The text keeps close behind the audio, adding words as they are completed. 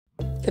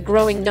The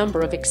growing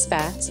number of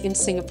expats in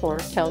Singapore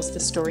tells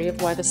the story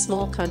of why the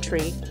small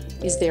country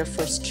is their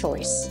first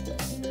choice.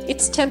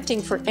 It's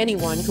tempting for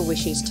anyone who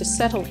wishes to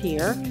settle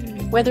here,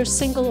 whether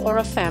single or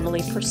a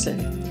family person.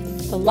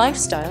 The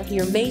lifestyle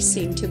here may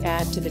seem to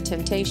add to the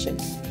temptation,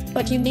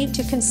 but you need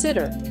to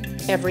consider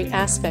every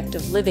aspect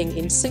of living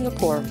in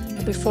Singapore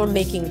before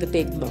making the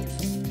big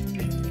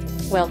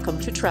move.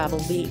 Welcome to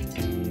Travel Bee,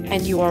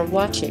 and you are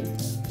watching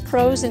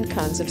Pros and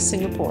Cons of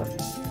Singapore.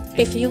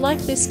 If you like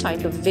this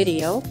type of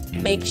video,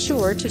 make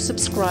sure to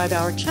subscribe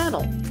our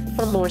channel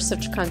for more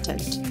such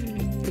content.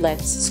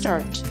 Let's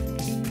start.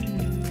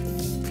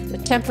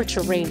 The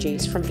temperature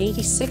ranges from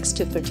 86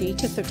 to 30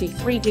 to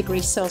 33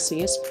 degrees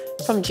Celsius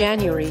from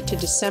January to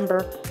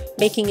December,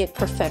 making it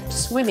perfect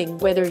swimming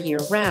weather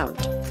year-round.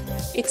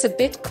 It's a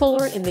bit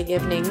cooler in the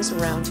evenings,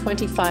 around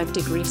 25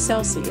 degrees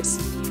Celsius,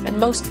 and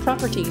most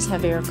properties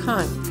have air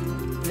con.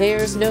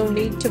 There's no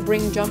need to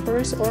bring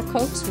jumpers or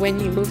coats when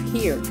you move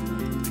here.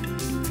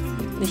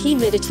 The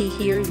humidity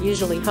here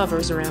usually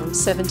hovers around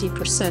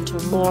 70%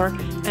 or more,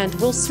 and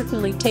will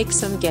certainly take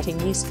some getting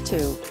used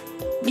to.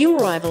 New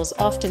arrivals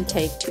often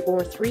take 2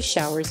 or 3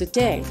 showers a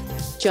day,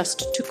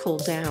 just to cool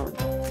down.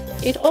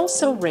 It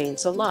also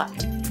rains a lot.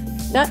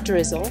 Not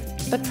drizzle,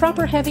 but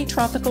proper heavy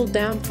tropical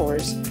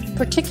downpours,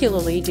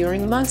 particularly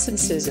during monsoon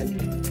season.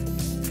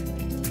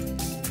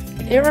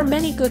 There are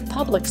many good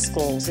public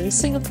schools in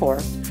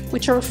Singapore,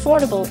 which are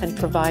affordable and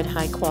provide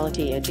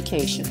high-quality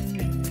education.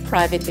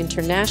 Private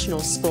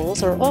international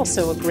schools are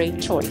also a great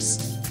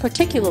choice,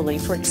 particularly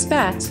for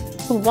expats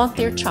who want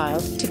their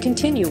child to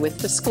continue with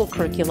the school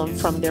curriculum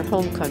from their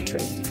home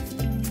country.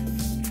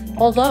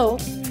 Although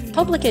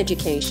public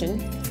education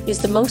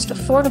is the most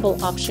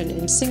affordable option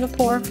in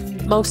Singapore,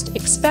 most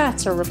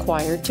expats are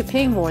required to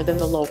pay more than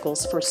the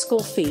locals for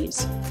school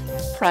fees.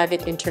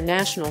 Private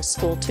international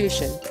school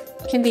tuition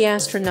can be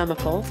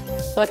astronomical,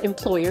 but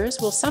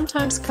employers will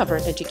sometimes cover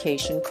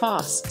education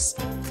costs.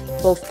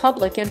 Both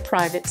public and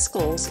private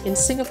schools in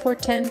Singapore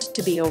tend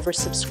to be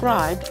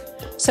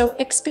oversubscribed, so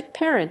expat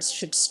parents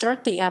should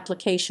start the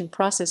application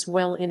process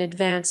well in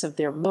advance of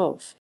their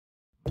move.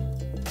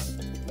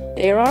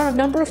 There are a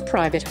number of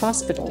private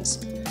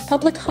hospitals,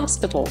 public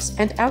hospitals,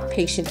 and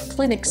outpatient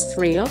clinics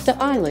throughout the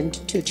island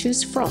to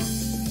choose from.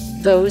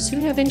 Those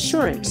who have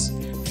insurance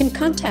can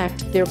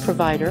contact their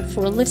provider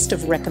for a list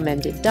of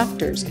recommended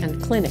doctors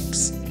and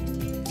clinics.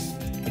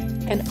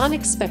 An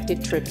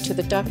unexpected trip to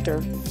the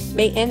doctor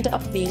may end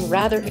up being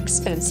rather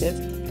expensive,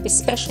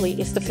 especially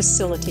if the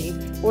facility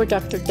or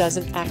doctor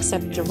doesn't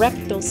accept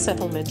direct bill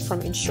settlement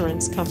from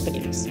insurance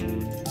companies.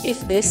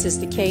 If this is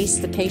the case,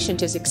 the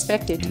patient is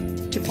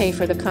expected to pay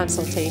for the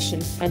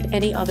consultation and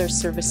any other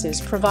services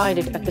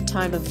provided at the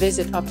time of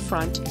visit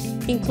upfront,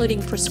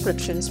 including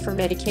prescriptions for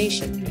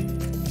medication.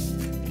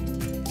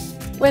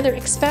 Whether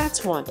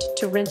expats want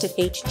to rent an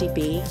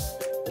HDB,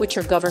 which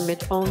are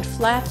government-owned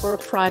flat, or a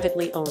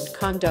privately owned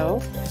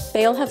condo,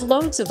 they'll have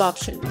loads of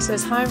options,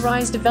 as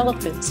high-rise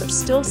developments are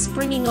still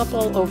springing up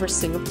all over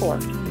Singapore.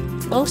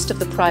 Most of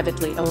the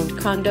privately owned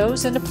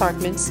condos and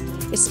apartments,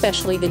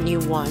 especially the new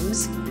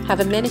ones, have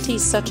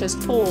amenities such as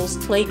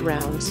pools,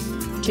 playgrounds,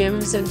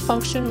 gyms, and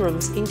function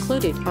rooms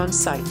included on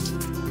site.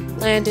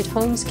 Landed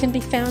homes can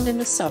be found in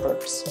the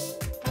suburbs.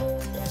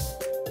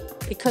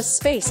 Because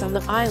space on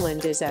the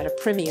island is at a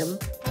premium,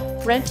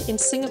 rent in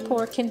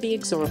Singapore can be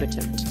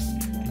exorbitant.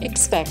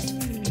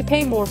 Expect to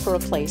pay more for a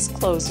place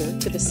closer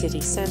to the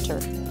city center,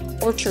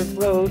 Orchard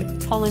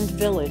Road, Holland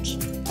Village,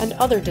 and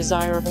other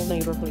desirable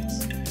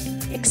neighborhoods.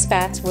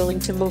 Expats willing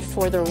to move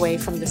further away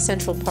from the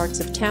central parts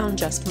of town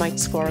just might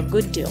score a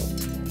good deal.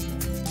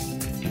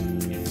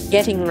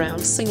 Getting around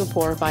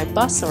Singapore by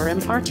bus or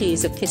MRT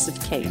is a piece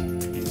of cake.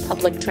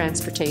 Public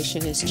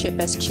transportation is cheap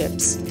as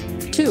chips.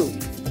 2.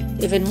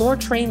 Even more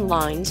train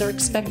lines are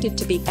expected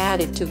to be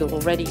added to the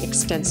already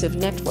extensive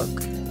network,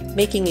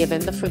 making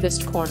even the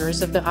furthest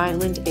corners of the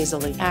island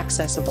easily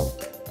accessible.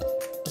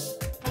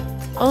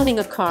 Owning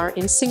a car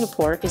in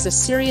Singapore is a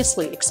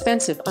seriously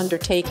expensive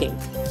undertaking.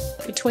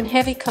 Between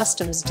heavy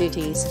customs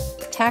duties,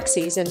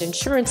 taxis, and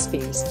insurance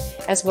fees,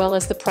 as well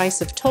as the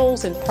price of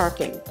tolls and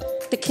parking,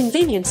 the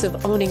convenience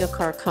of owning a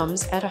car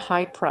comes at a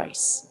high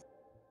price.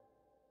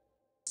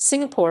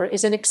 Singapore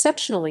is an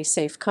exceptionally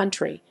safe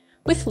country,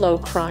 with low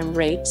crime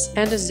rates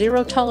and a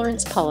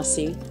zero-tolerance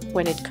policy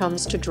when it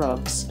comes to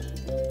drugs.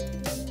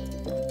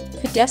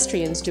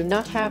 Pedestrians do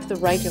not have the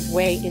right of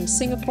way in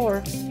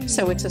Singapore,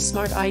 so it's a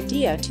smart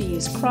idea to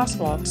use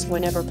crosswalks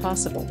whenever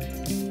possible.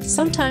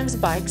 Sometimes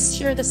bikes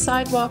share the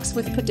sidewalks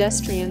with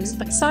pedestrians,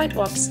 but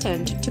sidewalks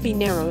tend to be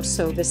narrow,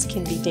 so this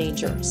can be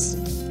dangerous.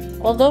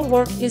 Although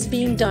work is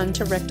being done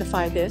to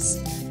rectify this,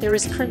 there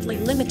is currently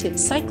limited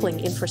cycling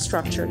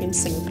infrastructure in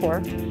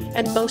Singapore,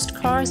 and most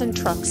cars and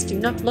trucks do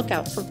not look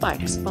out for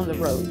bikes on the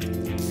road.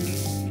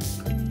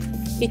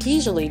 It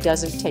usually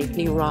doesn't take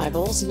new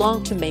arrivals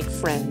long to make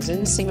friends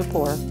in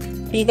Singapore,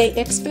 be they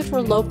expat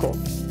or local.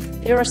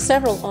 There are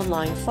several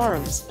online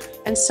forums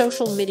and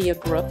social media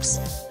groups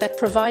that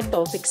provide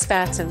both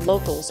expats and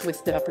locals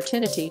with the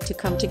opportunity to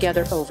come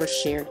together over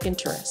shared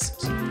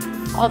interests.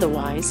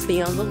 Otherwise,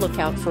 be on the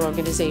lookout for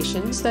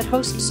organizations that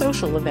host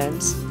social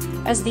events,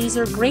 as these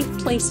are great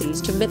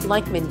places to meet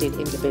like-minded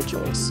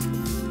individuals.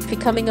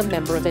 Becoming a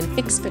member of an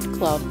expat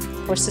club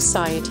or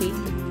society,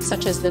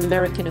 such as the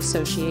American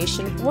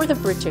Association or the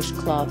British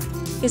Club,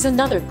 is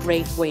another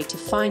great way to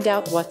find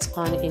out what's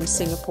on in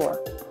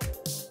Singapore.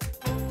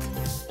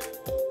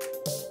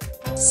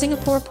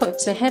 Singapore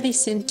puts a heavy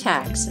sin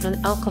tax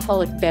on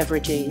alcoholic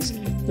beverages,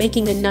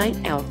 making a night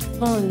out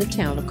in the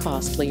town a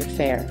costly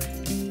affair.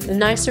 The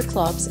nicer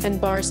clubs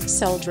and bars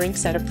sell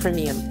drinks at a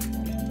premium,